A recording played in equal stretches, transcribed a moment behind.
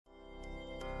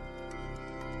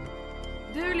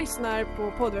Du lyssnar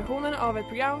på poddversionen av ett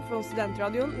program från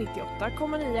Studentradion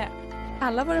 98,9.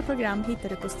 Alla våra program hittar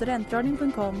du på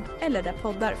studentradion.com eller där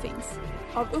poddar finns.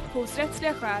 Av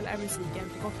upphovsrättsliga skäl är musiken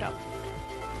förkortad.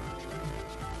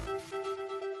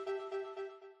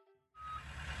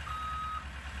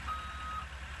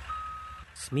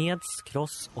 Smeds,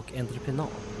 Cross och Entreprenad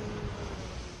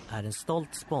är en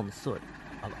stolt sponsor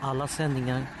av alla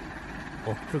sändningar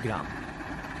och program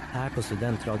här på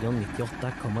Studentradion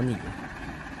 98,9.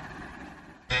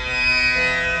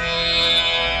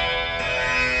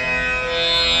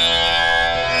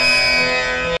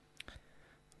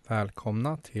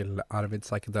 Välkomna till Arvid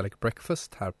Psychedelic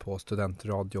Breakfast här på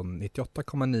Studentradion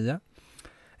 98,9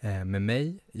 med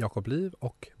mig, Jakob Liv,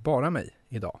 och bara mig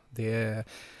idag. Det är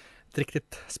ett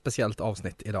riktigt speciellt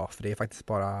avsnitt idag, för det är faktiskt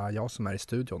bara jag som är i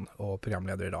studion och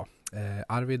programledare idag.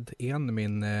 Arvid En,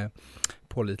 min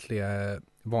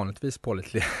vanligtvis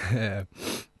pålitliga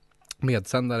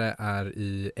medsändare, är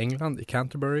i England, i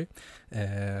Canterbury,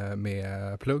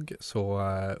 med plugg. Så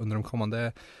under de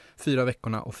kommande 4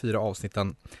 veckorna och 4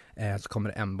 avsnitten så kommer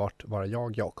det enbart vara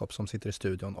jag, Jakob, som sitter i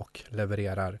studion och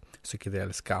levererar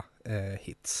psykedeliska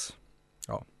hits.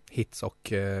 Ja, hits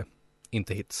och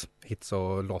inte hits. Hits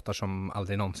och låtar som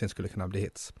aldrig någonsin skulle kunna bli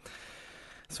hits.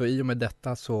 Så i och med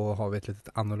detta så har vi ett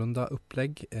lite annorlunda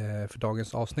upplägg för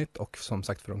dagens avsnitt och som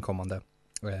sagt för de kommande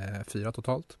 4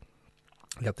 totalt.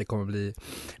 Att det kommer bli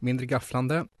mindre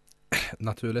gafflande,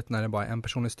 naturligt när det bara är en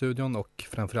person i studion, och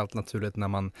framförallt naturligt när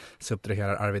man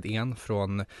subtraherar Arvid En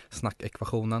från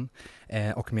snackekvationen,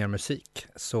 och mer musik.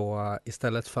 Så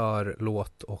istället för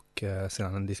låt och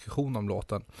sedan en diskussion om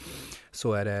låten,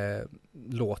 så är det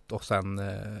låt och sen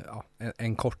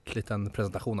en kort liten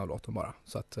presentation av låten bara,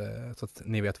 så att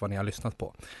ni vet vad ni har lyssnat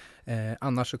på.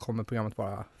 Annars så kommer programmet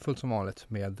vara fullt som vanligt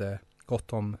med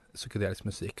gott om psykedelisk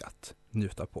musik att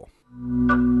njuta på.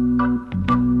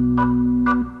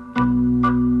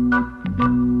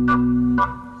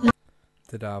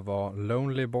 Det där var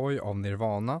Lonely Boy av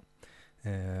Nirvana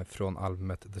från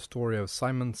albumet The Story of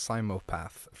Simon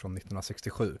Simopath från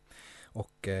 1967.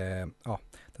 Och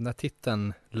den där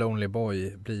titeln Lonely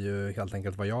Boy blir ju helt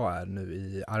enkelt vad jag är nu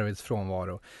i Arvids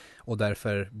frånvaro, och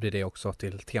därför blir det också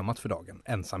till temat för dagen,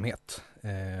 ensamhet.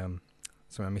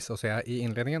 Som jag missade att säga i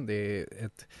inledningen, det är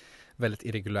ett väldigt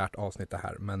irregulärt avsnitt det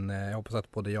här, men jag hoppas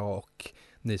att både jag och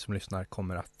ni som lyssnar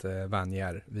kommer att vänja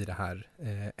er vid det här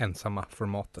ensamma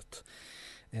formatet.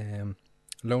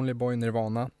 Lonely Boy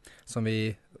Nirvana, som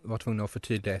vi var tvungna att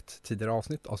förtydliga ett tidigare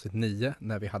avsnitt 9,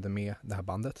 när vi hade med det här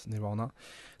bandet Nirvana,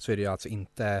 så är det ju alltså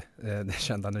inte det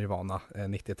kända Nirvana,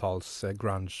 90-tals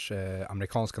grunge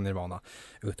amerikanska Nirvana,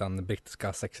 utan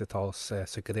brittiska 60-tals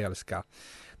psykedeliska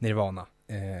Nirvana,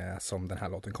 som den här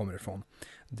låten kommer ifrån.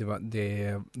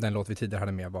 Den låt vi tidigare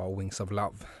hade med var Wings of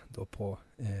Love, då på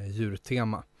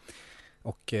djurtema.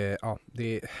 Och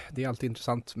det är alltid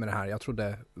intressant med det här. Jag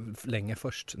trodde länge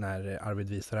först när Arvid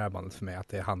visade det här bandet för mig att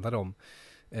det handlade om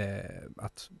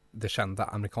att det kända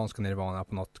amerikanska Nirvana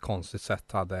på något konstigt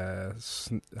sätt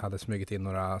hade smugit in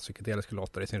några psykedeliska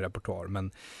låtar i sin repertoar.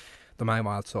 Men de här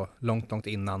var alltså långt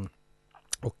innan,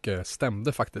 och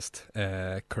stämde faktiskt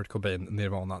Kurt Cobain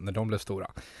Nirvana när de blev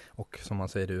stora. Och som man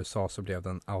säger i USA så blev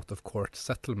den out of court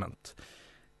settlement.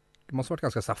 Det måste ha varit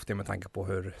ganska saftigt med tanke på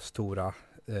hur stora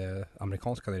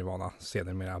amerikanska Nirvana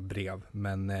sedermera brev.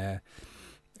 Men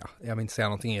jag vill inte säga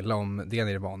någonting illa om det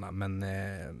Nirvana, men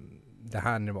det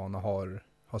här Nirvana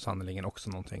har sannoliken också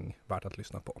någonting värt att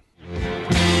lyssna på.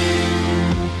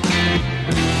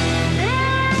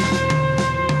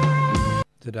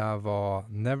 Det där var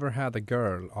Never Had a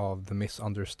Girl av The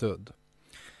Misunderstood,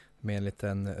 med en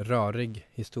liten rörig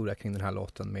historia kring den här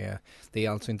låten. Det är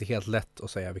alltså inte helt lätt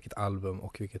att säga vilket album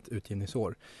och vilket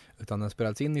utgivningsår, utan den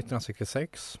spelades in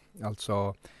 1966,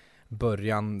 alltså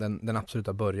den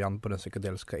absoluta början på den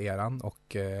psykedeliska eran,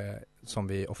 och som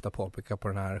vi ofta påpekar på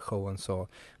den här showen, så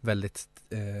väldigt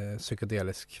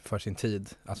psykedelisk för sin tid,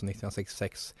 alltså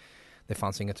 1966. Det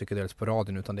fanns inget psykedeliskt på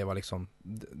radion, utan det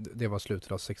var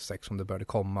slutet av 66 som det började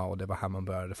komma, och det var här man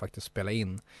började faktiskt spela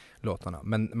in låtarna.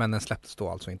 Men den släpptes då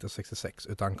alltså inte 66,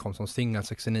 utan kom som singel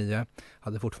 69,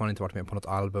 hade fortfarande inte varit med på något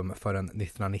album förrän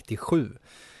 1997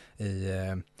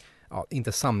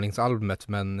 inte samlingsalbumet,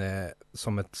 men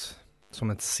som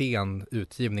ett sen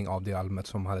utgivning av det albumet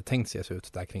som hade tänkt ses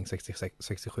ut där kring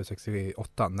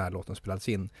 67-68 när låten spelades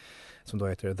in, som då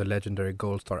heter The Legendary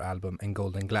Gold Star Album and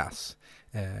Golden Glass.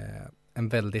 En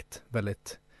väldigt,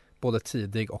 väldigt både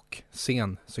tidig och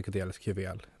sen psykedelisk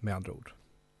juvel med andra ord.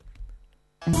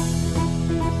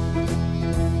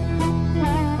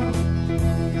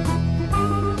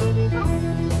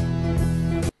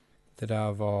 Det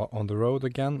där var On the Road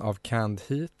Again av Canned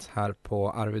Heat här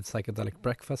på Arvid Psychedelic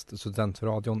Breakfast,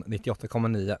 Studentradion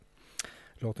 98,9.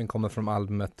 Låten kommer från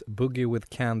albumet Boogie with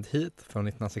Canned Heat från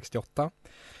 1968.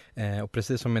 Och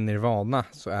precis som med Nirvana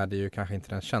så är det ju kanske inte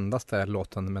den kändaste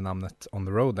låten med namnet On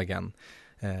the Road Again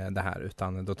det här,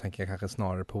 utan då tänker jag kanske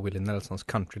snarare på Willie Nelsons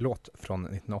countrylåt från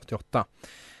 1988.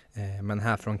 Men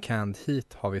här från Canned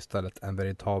Heat har vi istället en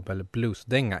veritabel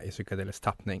bluesdänga i psykedelisk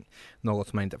tappning. Något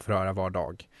som man inte får höra var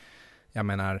dag. Jag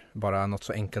menar, bara något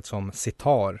så enkelt som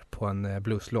sitar på en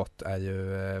blueslåt är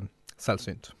ju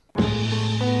sällsynt.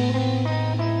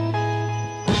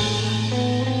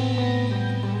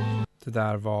 Det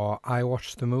där var I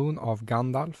Watched the Moon av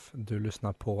Gandalf. Du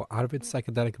lyssnar på Arvid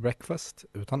Psychedelic Breakfast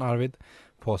utan Arvid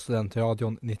på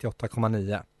Studentradion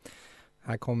 98,9.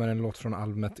 Här kommer en låt från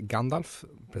albumet Gandalf,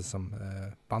 precis som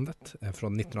bandet,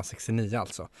 från 1969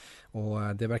 alltså.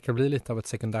 Och det verkar bli lite av ett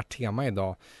sekundärt tema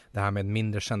idag, det här med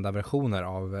mindre kända versioner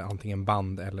av antingen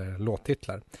band eller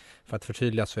låttitlar. För att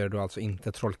förtydliga så är det då alltså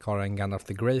inte trollkarlen Gandalf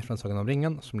the Grey från Sagan om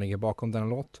ringen som ligger bakom denna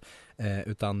låt,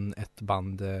 utan ett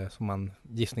band som man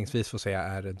gissningsvis får säga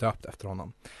är döpt efter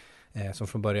honom. Som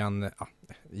från början,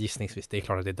 gissningsvis, det är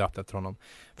klart att det är döpt efter honom.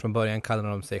 Från början kallade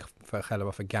de sig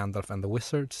själva för Gandalf and the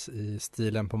Wizards i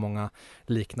stilen på många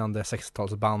liknande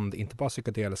 60-talsband, inte bara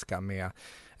psykedeliska med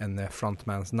en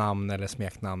frontmans namn eller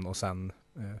smeknamn och sen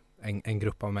en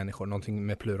grupp av människor, någonting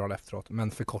med plural efteråt,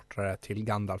 men förkortade till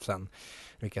Gandalf sen,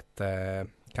 vilket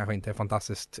kanske inte är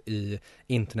fantastiskt i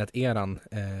interneteran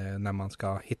när man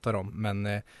ska hitta dem,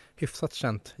 men hyfsat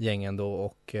känt gäng ändå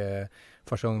och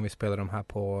första gången vi spelade de här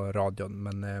på radion,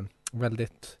 men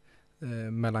väldigt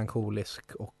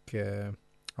melankolisk och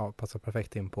passar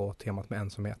perfekt in på temat med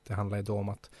ensamhet. Det handlar ju då om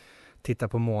att titta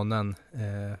på månen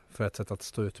för ett sätt att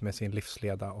stå ut med sin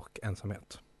livsleda och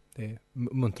ensamhet. Det är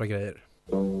muntra grejer.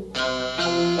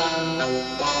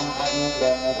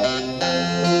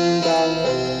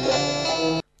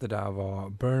 Det där var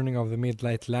Burning of the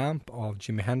Midnight Lamp av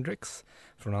Jimi Hendrix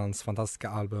från hans fantastiska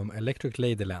album Electric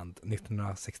Ladyland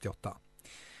 1968.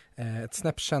 Ett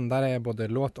snäpp kändare är både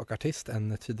låt och artist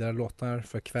än tidigare låtar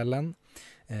för kvällen.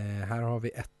 Här har vi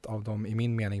ett av de i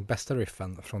min mening bästa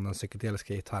riffen från den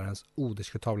psykedeliska gitarrens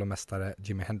odiskutabla mästare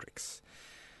Jimi Hendrix.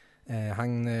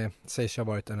 Han sägs ha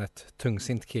varit en rätt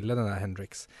tungsint kille, den här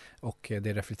Hendrix, och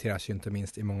det reflekteras ju inte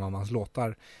minst i många av hans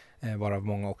låtar, varav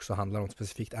många också handlar om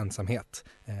specifikt ensamhet.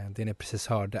 Det ni precis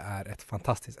hörde är ett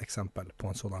fantastiskt exempel på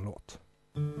en sådan låt.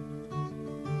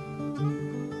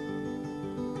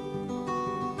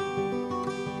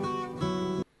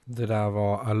 Det där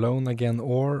var Alone Again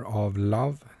or av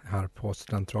Love här på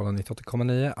Studentradion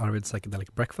 98,9, Arvid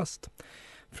Psychedelic Breakfast.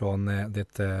 Från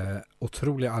det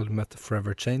otroliga albumet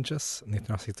Forever Changes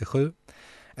 1967.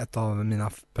 Ett av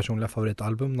mina personliga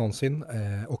favoritalbum någonsin.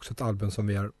 Också ett album som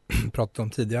vi har pratat om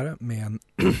tidigare med en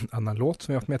annan låt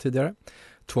som vi har haft med tidigare.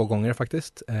 2 gånger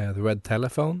faktiskt. The Red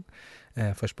Telephone.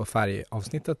 Först på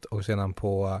färgavsnittet och sedan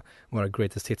på våra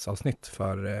Greatest Hits-avsnitt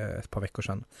för ett par veckor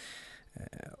sedan.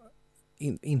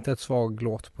 Inte ett svag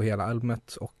låt på hela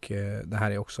albumet, och det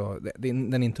här är också,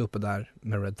 den är inte uppe där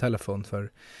med Red Telephone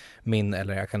för min,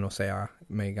 eller jag kan nog säga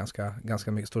med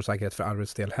ganska mycket stor säkerhet för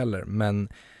Arvids del heller, men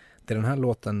det den här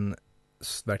låten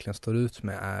verkligen står ut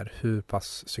med är hur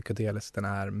pass psykedelisk den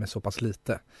är med så pass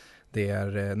lite. Det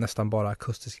är nästan bara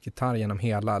akustisk gitarr genom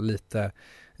hela, lite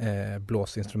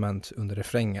blåsinstrument under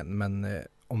refrängen, men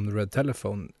om The Red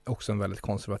Telephone, också en väldigt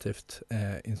konservativt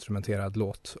instrumenterad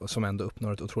låt som ändå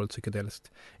uppnår ett otroligt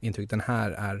psykedeliskt intryck. Den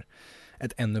här är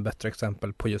ett ännu bättre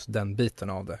exempel på just den biten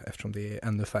av det, eftersom det är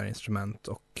ännu färre instrument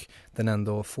och den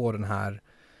ändå får den här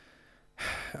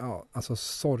alltså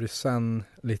sorgsen,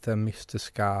 lite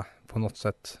mystiska på något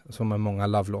sätt, som med många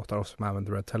love-låtar och som även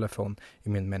The Red Telephone i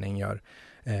min mening gör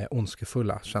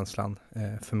ondskefulla känslan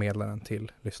förmedlar den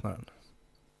till lyssnaren.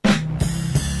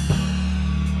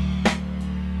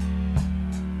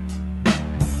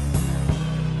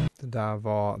 Det där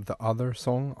var The Other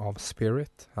Song av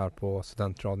Spirit här på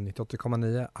Studentradion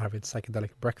 98,9, Arvid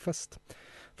Psychedelic Breakfast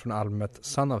från albumet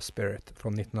Son of Spirit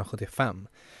från 1975.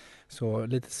 Så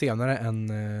lite senare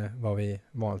än vad vi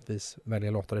vanligtvis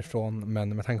väljer låtar ifrån,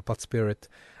 men med tanke på att Spirit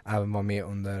även var med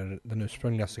under den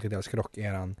ursprungliga psykedeliska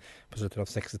rockeran på slutet av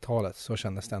 60-talet så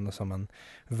kändes det ändå som en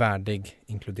värdig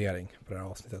inkludering på det här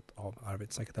avsnittet av Arvid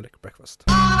Psychedelic Breakfast.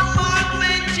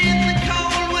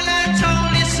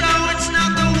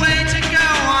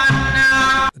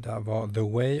 Det där var The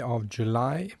Way of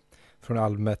July från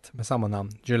albumet med samma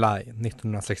namn, July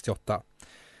 1968.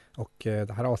 Och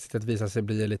det här avsnittet visar sig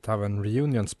bli lite av en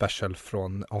reunion special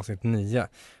från avsnitt 9.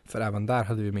 För även där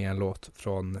hade vi med en låt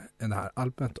från det här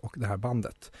albumet och det här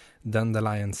bandet.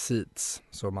 Dandelion Seeds,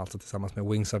 som alltså tillsammans med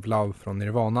Wings of Love från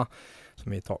Nirvana,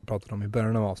 som vi pratade om i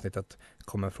början av avsnittet,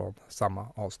 kommer från samma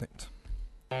avsnitt.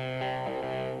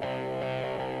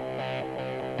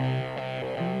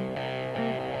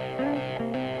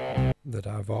 Det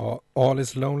där var All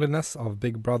Is Loneliness av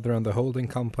Big Brother and the Holding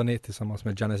Company tillsammans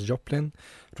med Janis Joplin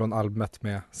från albumet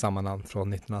med samma namn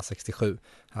från 1967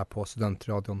 här på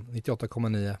Studentradion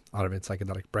 98,9 Arvid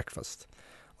Psychedelic Breakfast.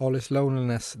 All Is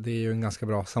Loneliness, det är ju en ganska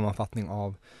bra sammanfattning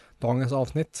av dagens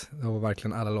avsnitt och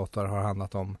verkligen alla låtar har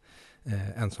handlat om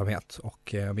ensamhet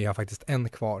och vi har faktiskt en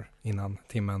kvar innan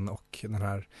timmen och det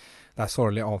här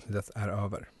sorgliga avsnittet är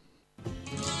över.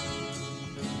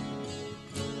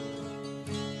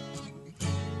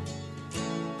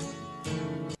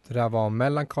 Det där var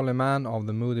Melancholy Man of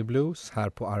the Moody Blues här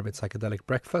på Arvid Psychedelic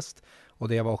Breakfast och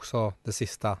det var också det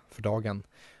sista för dagen.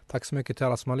 Tack så mycket till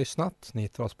alla som har lyssnat. Ni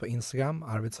hittar oss på Instagram,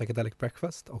 Arvid Psychedelic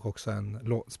Breakfast, och också en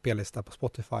spellista på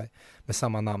Spotify med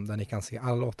samma namn där ni kan se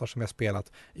alla låtar som vi har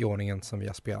spelat i ordningen som vi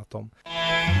har spelat dem.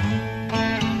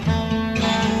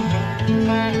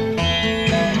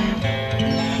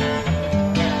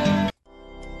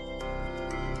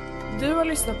 Du har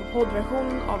lyssnat på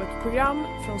poddversionen av ett program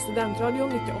från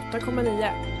Studentradion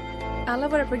 98,9. Alla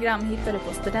våra program hittar du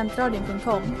på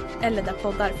studentradion.com eller där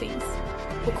poddar finns.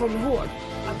 Och kom ihåg,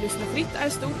 att lyssna fritt är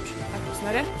stort, att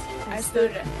lyssna rätt är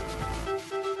större.